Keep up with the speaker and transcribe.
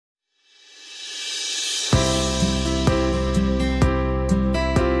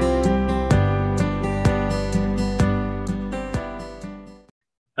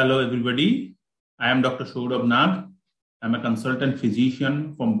Hello, everybody. I am Dr. Saurabh Nag. I'm a consultant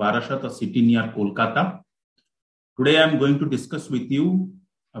physician from Barashat, a city near Kolkata. Today, I'm going to discuss with you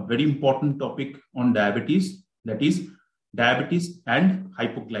a very important topic on diabetes, that is diabetes and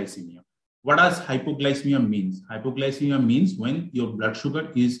hypoglycemia. What does hypoglycemia mean? Hypoglycemia means when your blood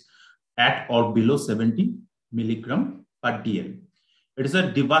sugar is at or below 70 milligram per dl. It is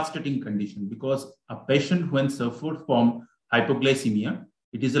a devastating condition because a patient when suffers from hypoglycemia,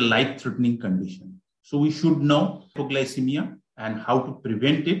 it is a life-threatening condition. So we should know hypoglycemia and how to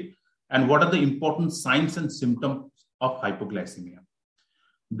prevent it and what are the important signs and symptoms of hypoglycemia.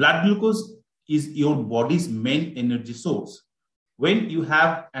 Blood glucose is your body's main energy source. When you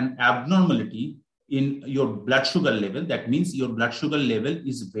have an abnormality in your blood sugar level, that means your blood sugar level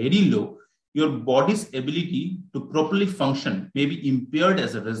is very low, your body's ability to properly function may be impaired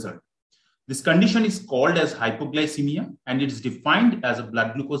as a result. This condition is called as hypoglycemia and it is defined as a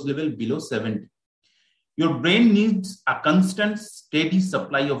blood glucose level below 70. Your brain needs a constant, steady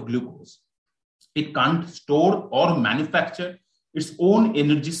supply of glucose. It can't store or manufacture its own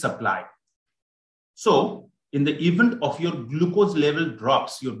energy supply. So, in the event of your glucose level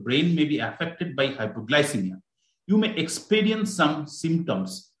drops, your brain may be affected by hypoglycemia. You may experience some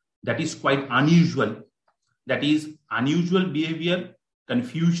symptoms that is quite unusual. That is unusual behavior,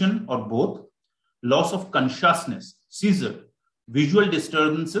 confusion or both, loss of consciousness, seizure, visual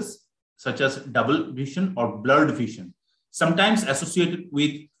disturbances such as double vision or blurred vision, sometimes associated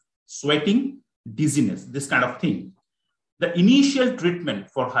with sweating, dizziness, this kind of thing. The initial treatment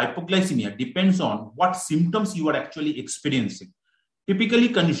for hypoglycemia depends on what symptoms you are actually experiencing. Typically,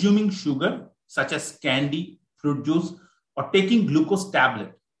 consuming sugar such as candy, fruit juice, or taking glucose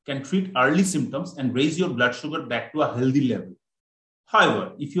tablet can treat early symptoms and raise your blood sugar back to a healthy level.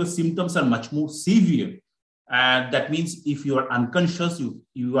 However, if your symptoms are much more severe, that means if you are unconscious,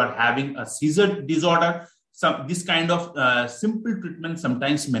 you are having a seizure disorder, this kind of simple treatment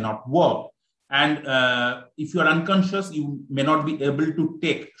sometimes may not work. And if you are unconscious, you may not be able to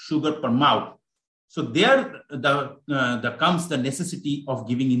take sugar per mouth. So there comes the necessity of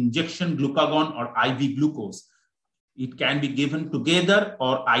giving injection glucagon or IV glucose. It can be given together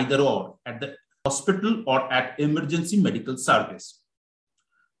or either or at the hospital or at emergency medical service.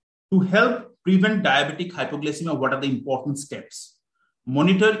 To help prevent diabetic hypoglycemia, what are the important steps?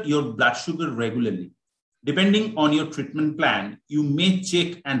 Monitor your blood sugar regularly. Depending on your treatment plan, you may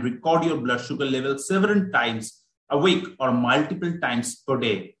check and record your blood sugar level several times a week or multiple times per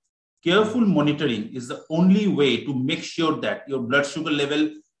day. Careful monitoring is the only way to make sure that your blood sugar level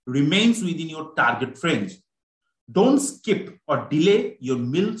remains within your target range. Don't skip or delay your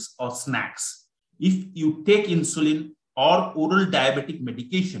meals or snacks. If you take insulin or oral diabetic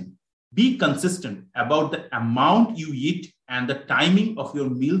medication, be consistent about the amount you eat and the timing of your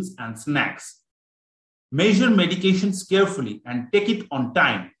meals and snacks. Measure medications carefully and take it on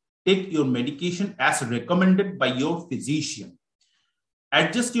time. Take your medication as recommended by your physician.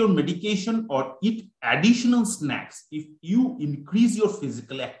 Adjust your medication or eat additional snacks if you increase your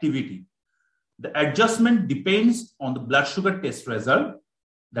physical activity. The adjustment depends on the blood sugar test result,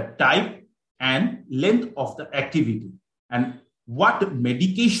 the type and length of the activity, and what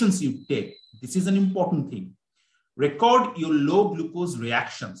medications you take. This is an important thing. Record your low glucose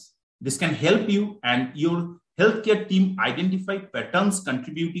reactions. This can help you and your healthcare team identify patterns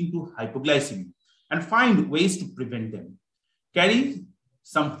contributing to hypoglycemia and find ways to prevent them. Carry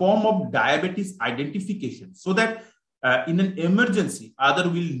some form of diabetes identification so that in an emergency, other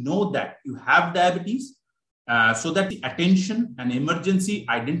will know that you have diabetes, so that the attention and emergency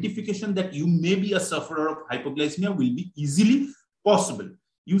identification that you may be a sufferer of hypoglycemia will be easily possible.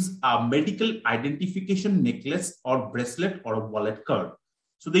 Use a medical identification necklace or bracelet or a wallet card.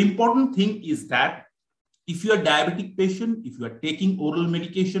 So the important thing is that if you are a diabetic patient, if you are taking oral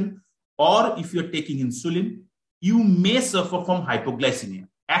medication, or if you are taking insulin, you may suffer from hypoglycemia.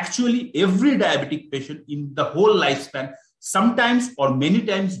 Actually, every diabetic patient in the whole lifespan sometimes or many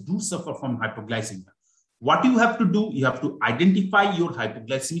times do suffer from hypoglycemia. What you have to do, you have to identify your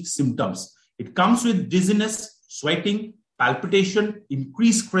hypoglycemic symptoms. It comes with dizziness, sweating, palpitation,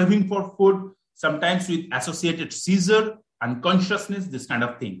 increased craving for food, sometimes with associated seizure, unconsciousness, this kind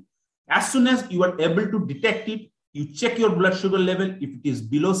of thing. As soon as you are able to detect it, you check your blood sugar level. If it is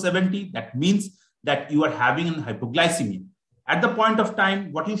below 70, that means that you are having an hypoglycemia. At the point of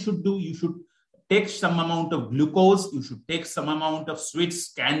time, what you should do, you should take some amount of glucose, you should take some amount of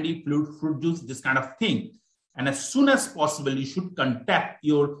sweets, candy, fruit juice, this kind of thing. And as soon as possible, you should contact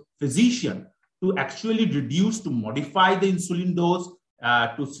your physician to actually reduce, to modify the insulin dose,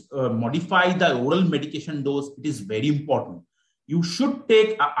 to modify the oral medication dose. It is very important. you should take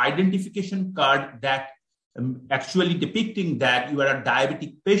an identification card that actually depicting that you are a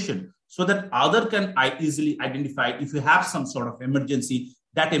diabetic patient, so that other can easily identify if you have some sort of emergency.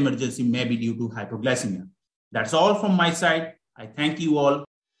 That emergency may be due to hypoglycemia. That's all from my side. I thank you all.